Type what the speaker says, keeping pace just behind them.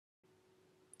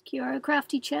Kia ora,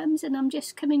 crafty chums, and I'm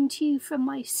just coming to you from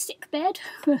my sick bed.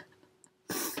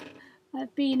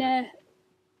 I've been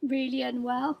really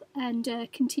unwell and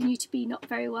continue to be not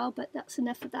very well, but that's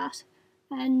enough of that.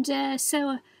 And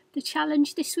so the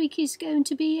challenge this week is going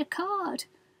to be a card,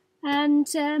 and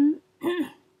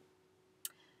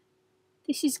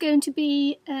this is going to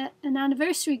be an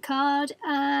anniversary card,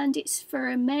 and it's for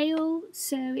a male,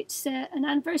 so it's an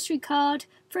anniversary card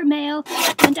for a male,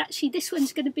 and actually this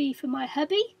one's going to be for my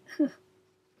hubby.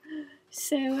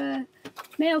 So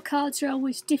male cards are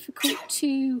always difficult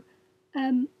to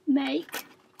make,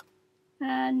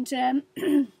 and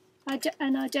I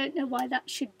don't know why that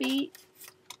should be,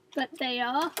 but they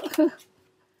are.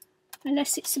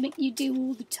 Unless it's something you do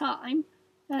all the time.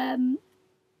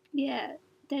 Yeah,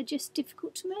 they're just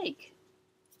difficult to make.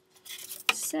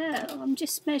 So I'm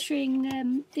just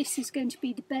measuring, this is going to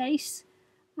be the base,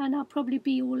 and I'll probably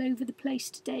be all over the place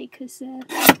today because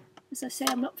as I say,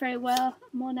 I'm not very well.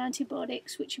 I'm on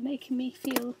antibiotics, which are making me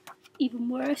feel even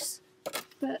worse,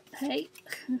 but hey.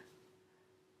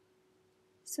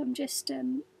 So I'm just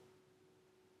I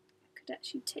could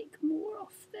actually take more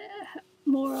off there.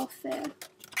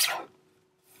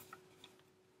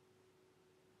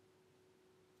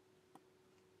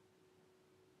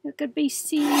 You're going to be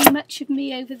seeing much of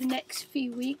me over the next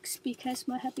few weeks because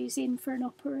my hubby's in for an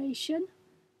operation,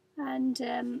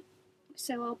 and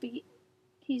so I'll be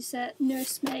his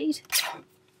nursemaid.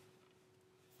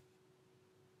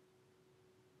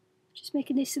 Just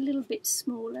making this a little bit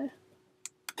smaller.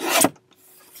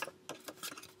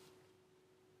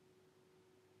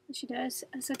 As you know,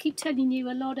 as I keep telling you,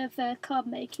 a lot of card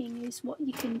making is what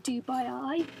you can do by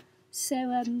eye.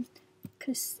 So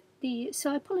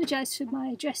so I apologise for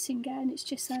my dressing gown. It's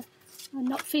just I'm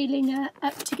not feeling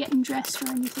up to getting dressed or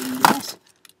anything yet.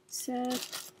 So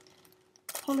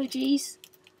apologies.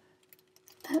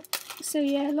 So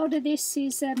yeah, a lot of this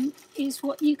is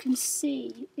what you can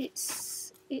see.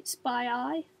 It's by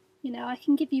eye. You know, I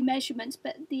can give you measurements,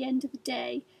 but at the end of the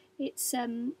day, it's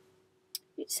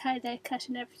how they're cut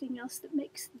and everything else that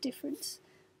makes the difference.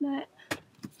 Now, I'm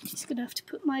just going to have to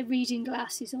put my reading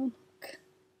glasses on.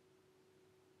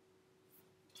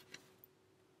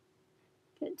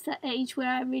 It's that age where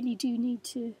I really do need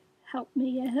to help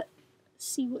me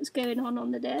see what's going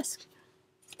on the desk.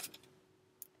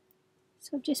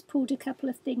 So I've just pulled a couple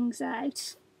of things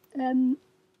out. Yeah,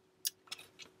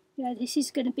 this is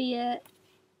going to be I've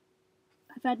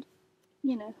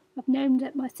known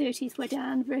that my 30th wedding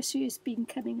anniversary has been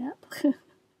coming up.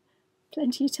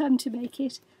 Plenty of time to make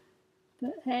it.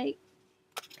 But hey,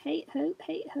 hey ho,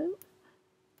 hey ho.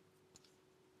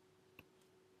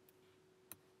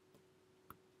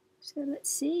 So let's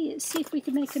see if we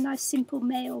can make a nice simple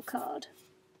mail card.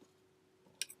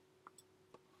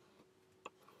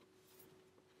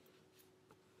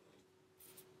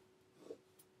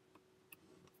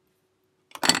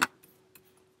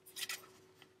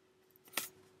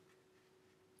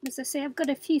 As I say, I've got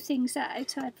a few things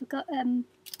out. I've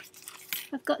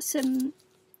got some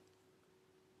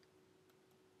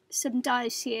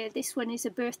dies here. This one is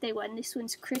a birthday one, this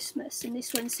one's Christmas, and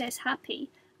this one says happy.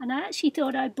 And I actually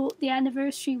thought I bought the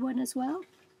anniversary one as well,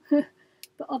 but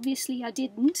obviously I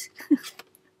didn't,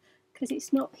 because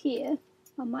it's not here.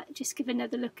 I might just give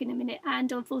another look in a minute.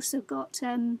 And I've also got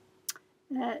the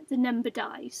number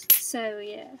dies. So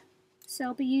yeah,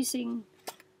 so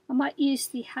I might use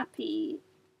the happy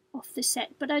off the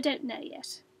set, but I don't know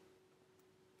yet.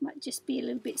 Might just be a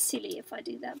little bit silly if I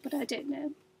do that, but I don't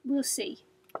know. We'll see.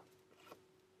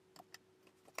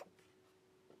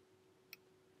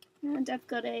 And I've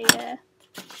got let's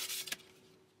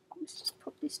just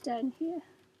pop this down here.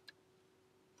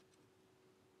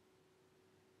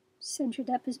 Centre it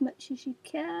up as much as you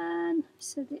can,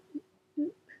 so that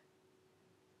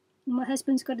my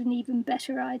husband's got an even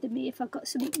better eye than me. If I've got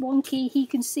something wonky, he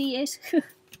can see it. If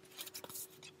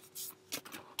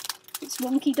it's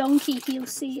wonky donkey, he'll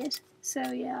see it. So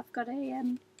yeah, I've got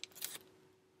let's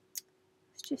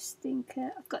just think,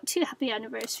 I've got two happy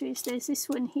anniversaries. There's this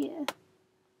one here,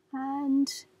 and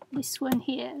this one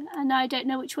here, and I don't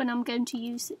know which one I'm going to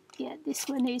use yet. This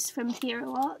one is from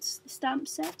Hero Arts, the stamp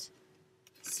set.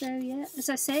 So yeah, as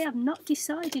I say, I've not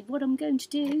decided what I'm going to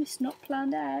do. It's not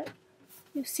planned out.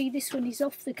 You'll see this one is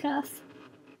off the cuff.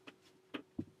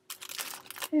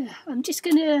 I'm just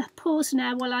going to pause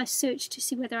now while I search to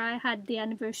see whether I had the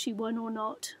anniversary one or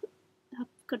not. I've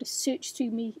got to search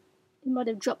through me. It might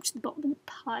have dropped to the bottom of the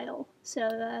pile.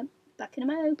 So back in a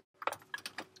mo.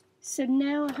 So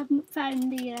now I haven't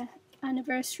found the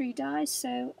anniversary die,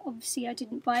 so obviously I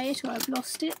didn't buy it, or I've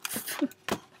lost it. I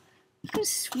could have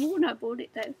sworn I bought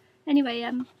it though. Anyway,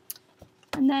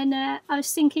 And then I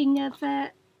was thinking of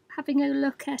having a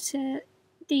look at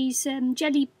these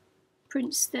jelly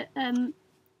prints that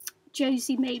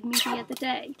Josie made me the other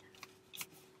day.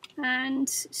 And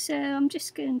so I'm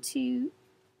just going to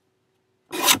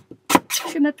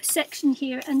trim up a section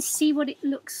here and see what it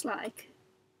looks like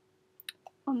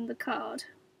on the card.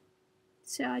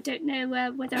 So I don't know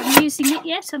whether I'm using it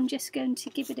yet. I'm just going to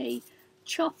give it a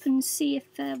chop and see if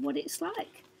what it's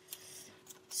like.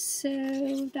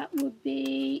 So that would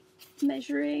be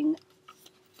measuring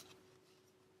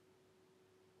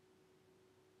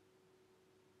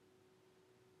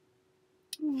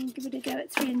I'll give it a go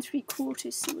at 3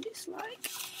 3/4, see what it's like.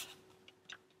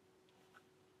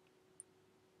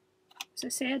 As I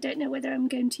say, I don't know whether I'm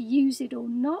going to use it or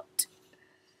not.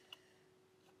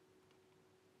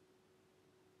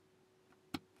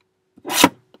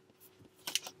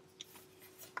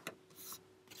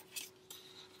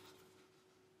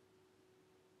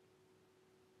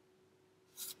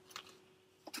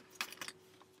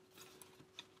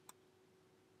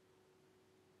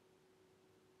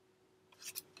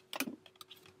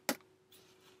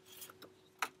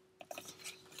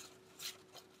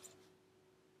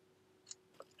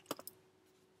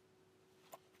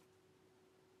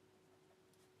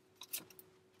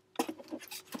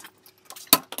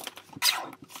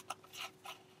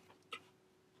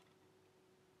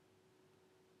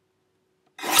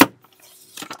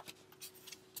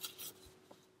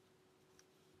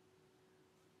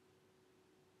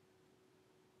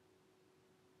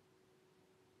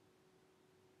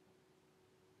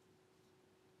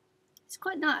 It's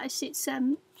quite nice. It's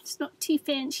not too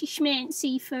fancy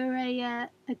schmancy for a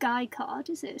guy card,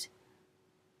 is it?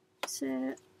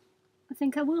 So I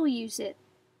think I will use it.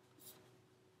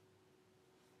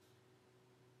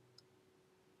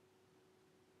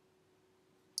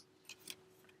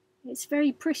 It's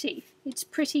very pretty. It's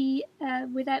pretty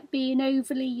without being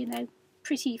overly, you know,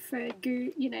 pretty for a girl,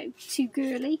 you know, too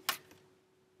girly.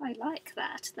 I like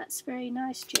that. That's very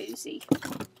nice, Josie.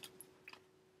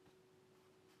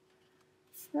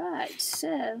 Right,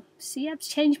 so, see, I've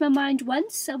changed my mind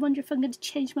once. I wonder if I'm going to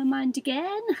change my mind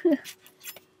again.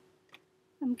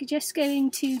 I'm just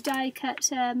going to die cut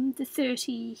the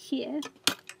 30 here.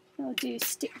 What I'll do is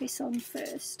stick this on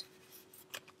first.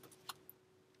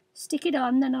 Stick it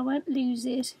on, then I won't lose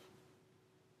it.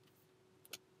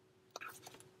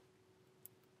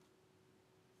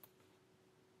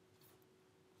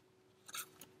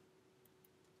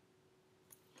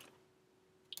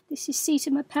 This is seat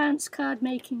of my pants card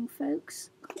making, folks.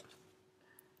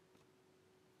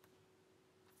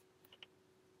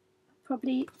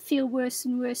 Probably feel worse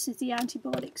and worse as the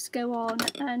antibiotics go on,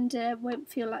 and won't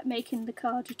feel like making the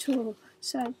card at all.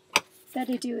 So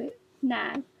better do it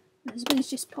now. My husband's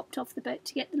just popped off the boat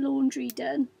to get the laundry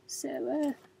done,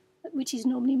 so which is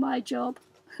normally my job.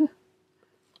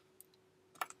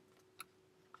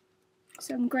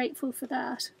 So I'm grateful for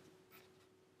that.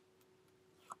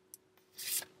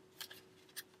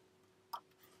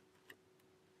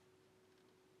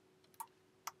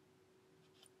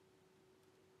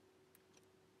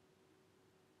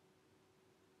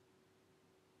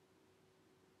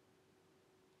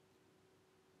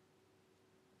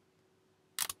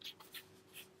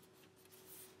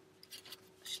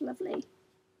 Lovely.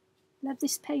 Love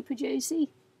this paper,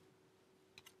 Josie.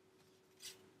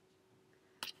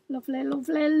 Lovely,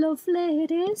 lovely, lovely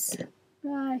it is.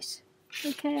 Right.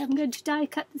 Okay, I'm going to die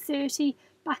cut the 30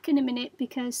 back in a minute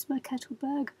because my kettle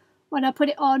bug, when I put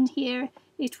it on here,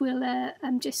 it will,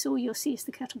 just all you'll see is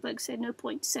the kettle bug, so no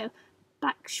point. So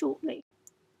back shortly.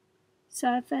 So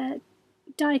I've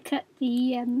die cut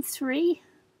the 3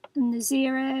 and the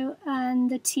 0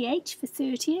 and the TH for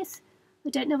 30th. I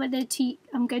don't know whether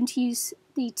I'm going to use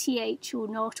the TH or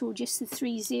not, or just the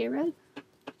 3-0.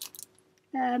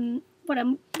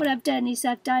 What I've done is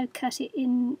I've die cut it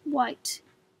in white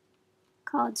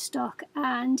cardstock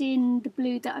and in the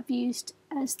blue that I've used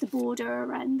as the border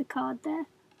around the card there.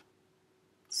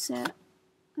 So,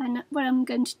 and what I'm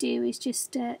going to do is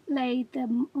just lay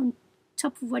them on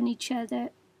top of one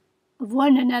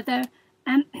another,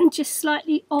 and just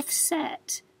slightly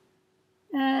offset,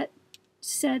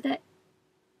 so that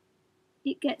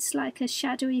it gets like a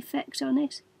shadow effect on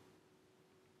it.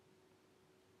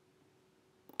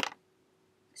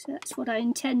 So that's what I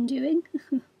intend doing.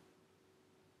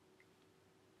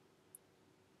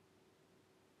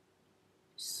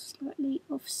 Slightly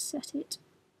offset it.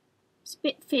 It's a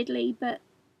bit fiddly, but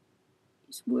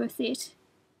it's worth it.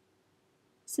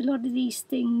 So a lot of these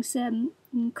things in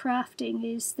crafting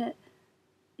is that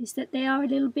is that they are a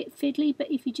little bit fiddly,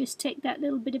 but if you just take that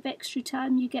little bit of extra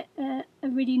time, you get a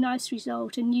really nice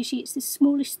result. And usually it's the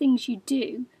smallest things you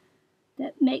do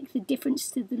that make the difference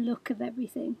to the look of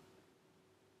everything.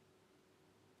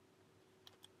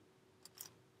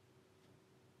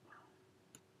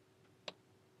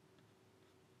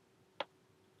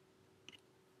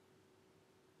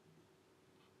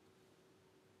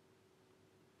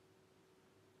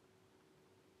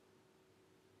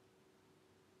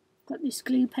 Got this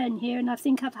glue pen here, and I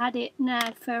think I've had it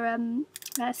now for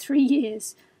 3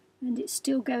 years, and it's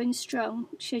still going strong.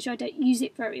 It shows you I don't use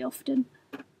it very often.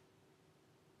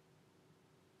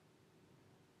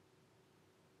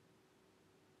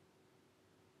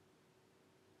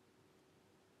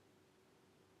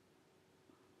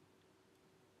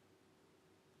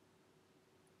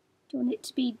 Don't want it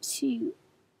to be too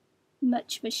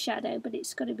much of a shadow, but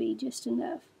it's got to be just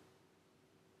enough.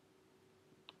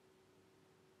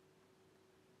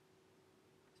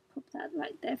 Pop that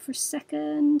right there for a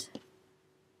second.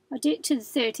 I'll do it to the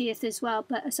 30th as well,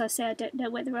 but as I say, I don't know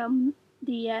whether I'm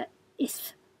the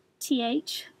th.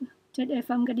 Don't know if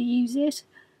I'm going to use it,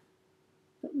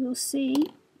 but we'll see.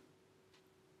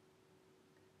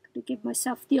 Got to give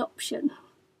myself the option.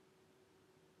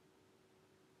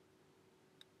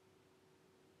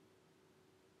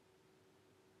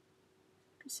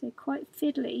 Because they're quite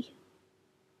fiddly,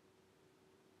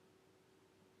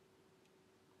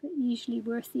 but usually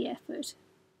worth the effort.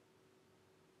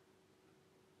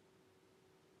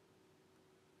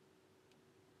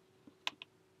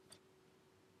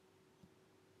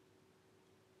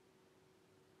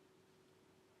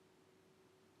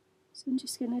 So I'm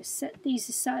just going to set these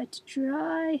aside to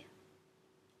dry.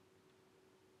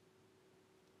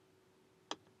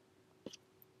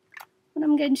 What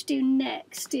I'm going to do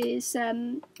next is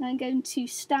I'm going to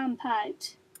stamp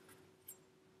out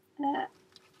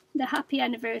the happy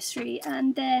anniversary,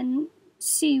 and then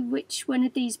see which one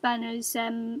of these banners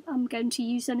I'm going to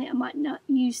use on it. I might not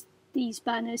use these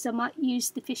banners, I might use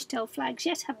the fishtail flags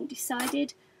yet, haven't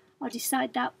decided. I'll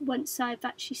decide that once I've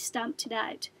actually stamped it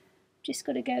out. Just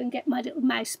got to go and get my little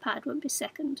mouse pad, won't be a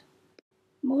second.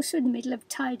 I'm also in the middle of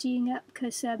tidying up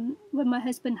because when my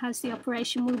husband has the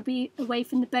operation, we'll be away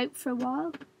from the boat for a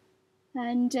while.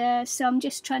 And so I'm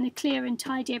just trying to clear and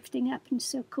tidy everything up. And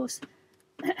so, of course,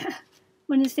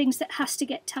 one of the things that has to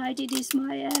get tidied is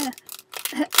my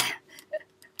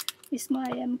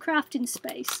crafting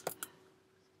space.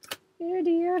 Oh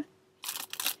dear.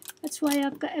 That's why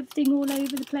I've got everything all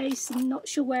over the place and not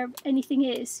sure where anything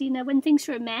is. You know, when things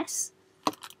are a mess,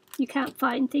 you can't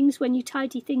find things. When you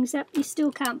tidy things up, you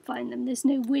still can't find them. There's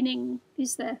no winning,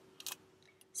 is there?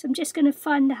 So I'm just going to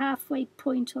find the halfway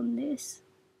point on this.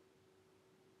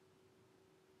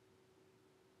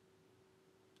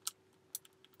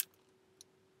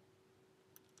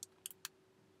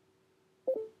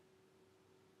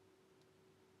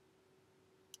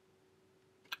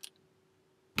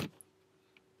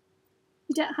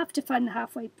 You don't have to find the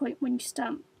halfway point when you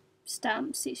stamp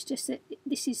stamps. It's just that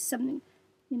this is something,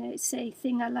 you know, it's a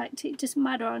thing I like to. It doesn't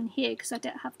matter on here because I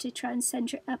don't have to try and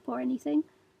centre it up or anything.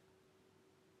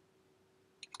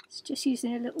 It's just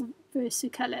using a little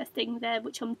Versacolour thing there,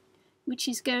 which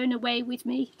is going away with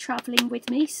me, travelling with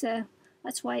me. So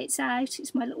that's why it's out.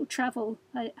 It's my little travel.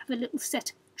 I have a little set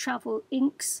of travel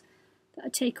inks that I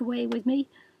take away with me.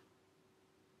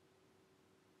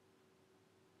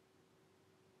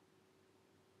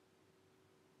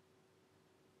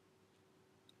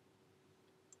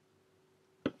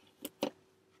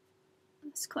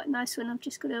 It's quite a nice one. I'm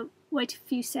just going to wait a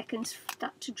few seconds for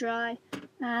that to dry,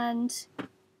 and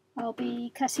I'll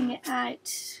be cutting it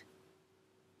out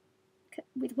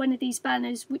with one of these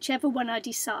banners, whichever one I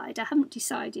decide. I haven't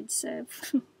decided, so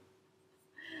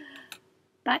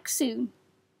back soon.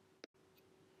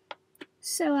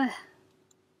 So I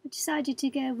decided to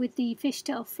go with the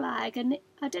fishtail flag, and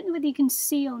I don't know whether you can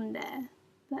see on there,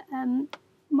 but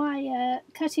my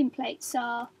cutting plates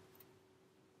are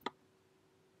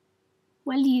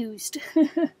well used.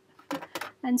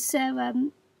 And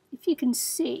so if you can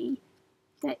see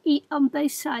that on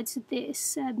both sides of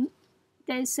this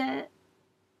there's the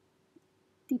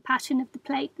pattern of the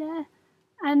plate there,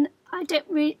 and I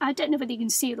don't know whether you can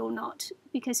see it or not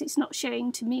because it's not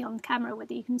showing to me on camera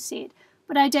whether you can see it,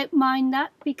 but I don't mind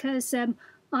that because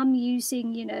I'm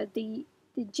using, you know, the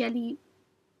Gelli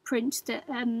print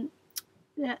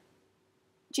that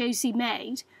Josie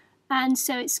made, and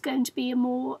so it's going to be a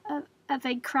more of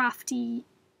a crafty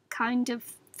kind of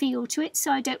feel to it,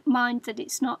 so I don't mind that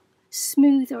it's not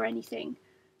smooth or anything.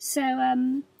 So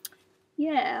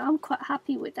yeah, I'm quite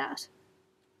happy with that.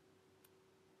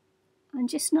 I'm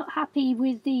just not happy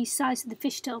with the size of the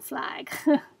fishtail flag.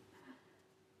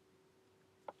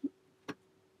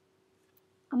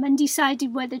 I'm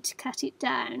undecided whether to cut it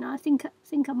down. I think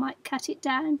I might cut it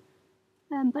down,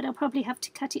 but I'll probably have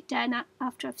to cut it down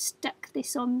after I've stuck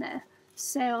this on there.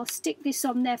 So I'll stick this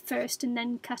on there first and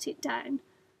then cut it down.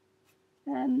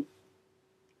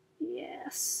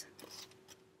 Yes.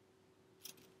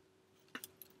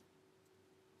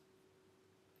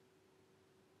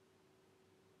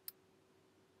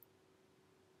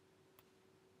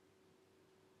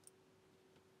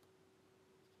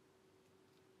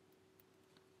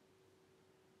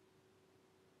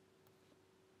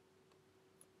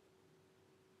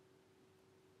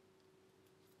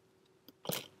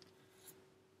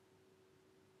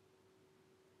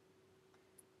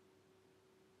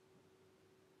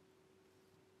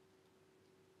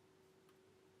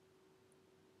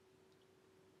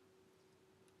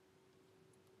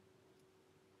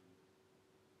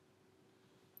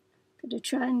 Got to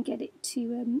try and get it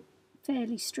to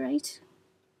fairly straight.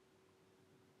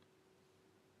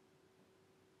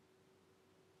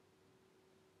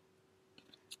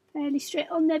 Fairly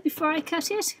straight on there before I cut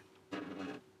it.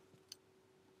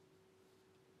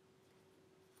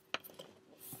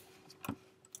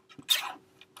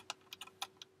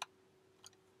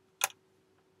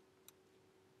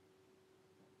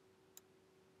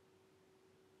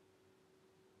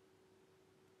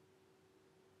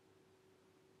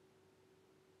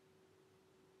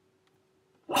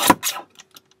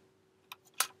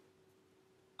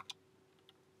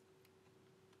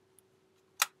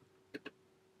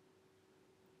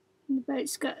 And the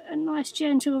boat's got a nice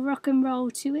gentle rock and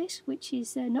roll to it, which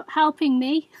is not helping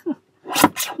me.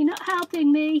 You're not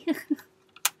helping me.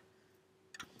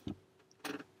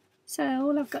 So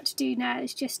all I've got to do now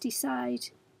is just decide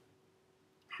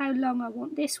how long I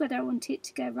want this, whether I want it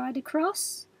to go right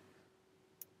across.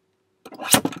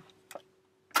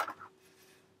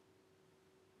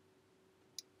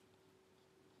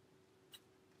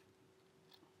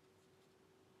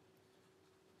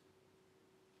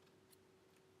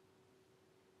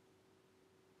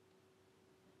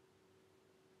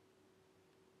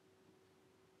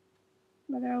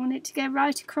 Whether I want it to go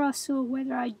right across or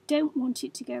whether I don't want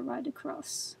it to go right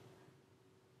across.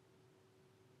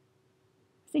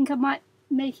 I think I might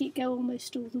make it go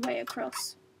almost all the way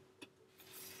across.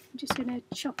 I'm just going to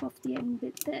chop off the end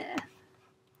bit there,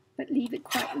 but leave it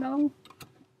quite long.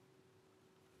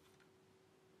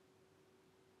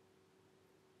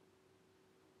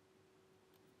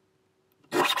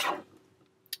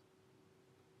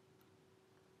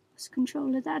 Lost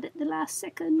control of that at the last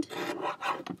second.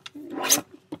 There we go.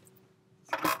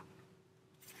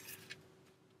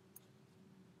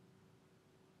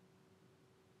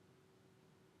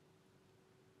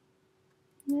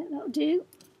 Yeah, that'll do.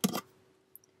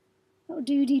 That'll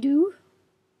do-de-do.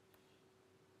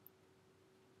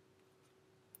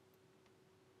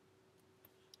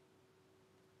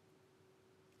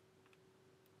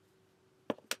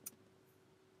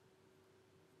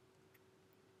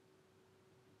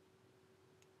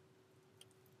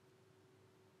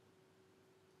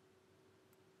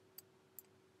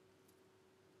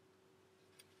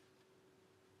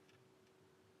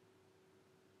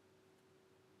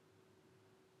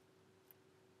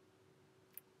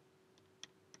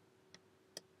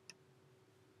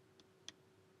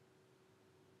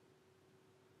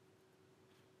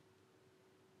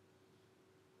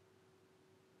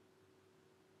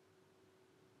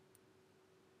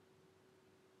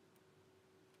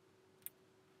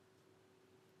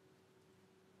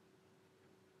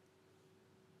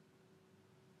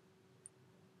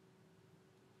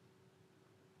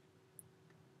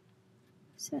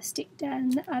 So I stick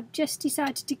down, I've just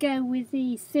decided to go with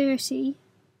the 30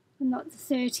 and not the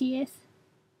 30th.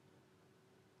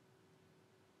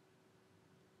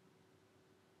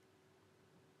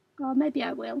 Or maybe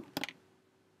I will.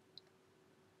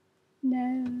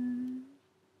 No.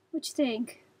 What do you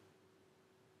think?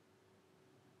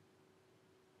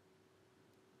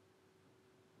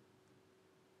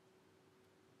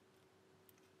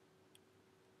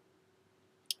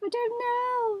 I don't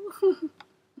know.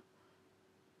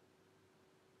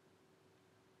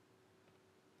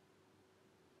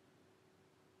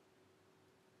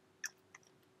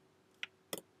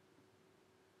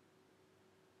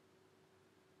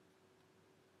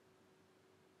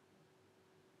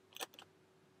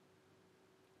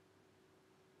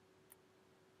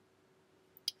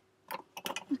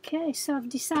 Okay, so I've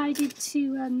decided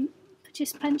to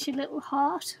just punch a little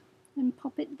heart and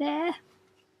pop it there.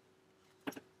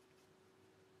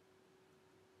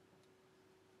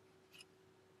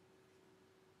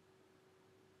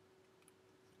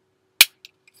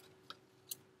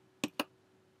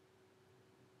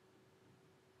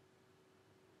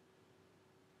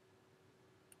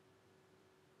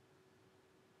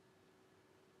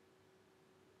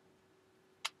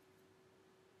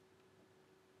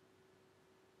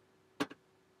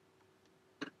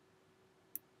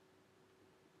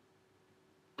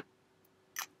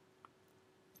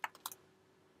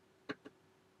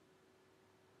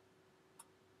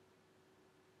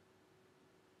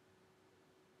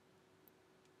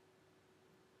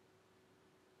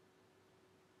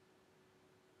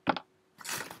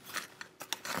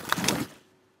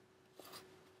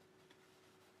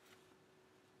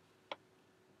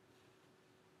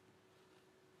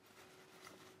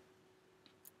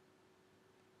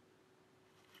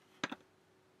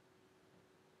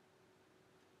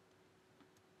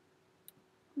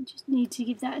 I just need to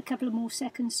give that a couple of more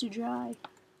seconds to dry.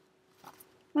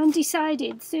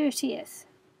 Undecided, 30th.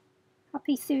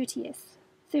 Happy 30th.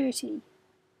 30.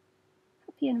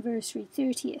 Happy anniversary,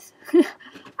 30th.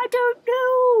 I don't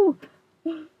know!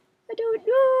 I don't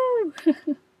know!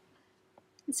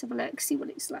 Let's have a look, see what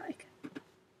it's like.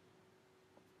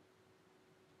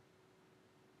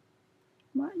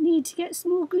 Might need to get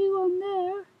some more glue on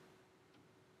there.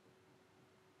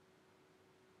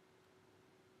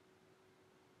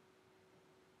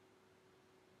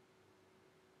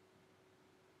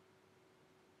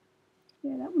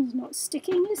 Yeah, that one's not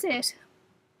sticking, is it?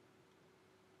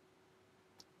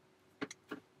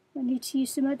 I need to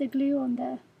use some other glue on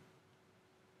there.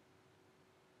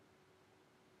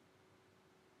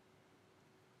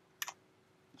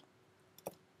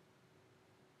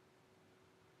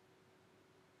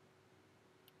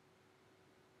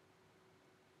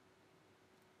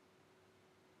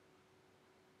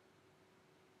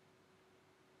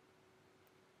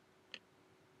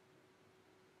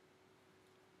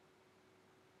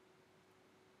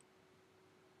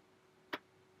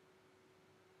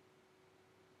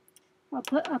 I'll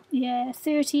put up, yeah,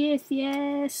 30th,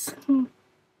 yes.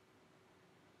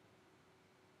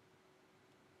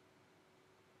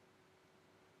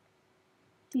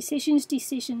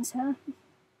 Decisions, huh?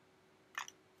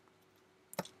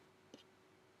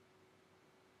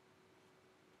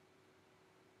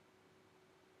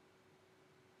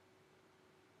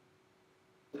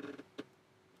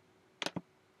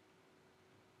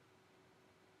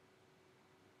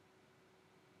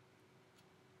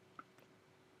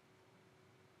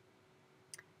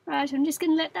 Right, I'm just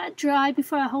going to let that dry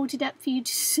before I hold it up for you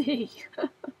to see.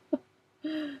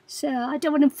 So I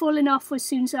don't want them falling off as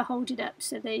soon as I hold it up.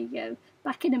 So there you go.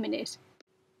 Back in a minute.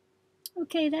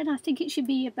 Okay then, I think it should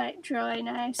be about dry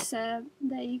now. So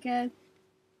there you go.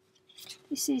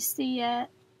 This is the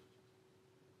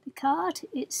card.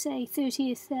 It's a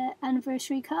 30th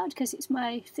anniversary card because it's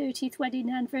my 30th wedding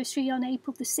anniversary on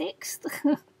April the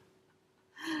 6th.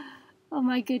 Oh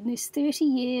my goodness, 30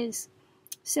 years.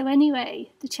 So anyway,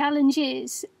 the challenge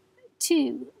is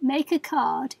to make a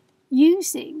card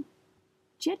using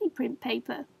Gelli Print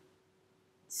Paper.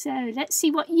 So let's see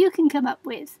what you can come up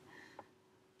with.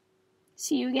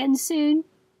 See you again soon.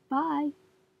 Bye.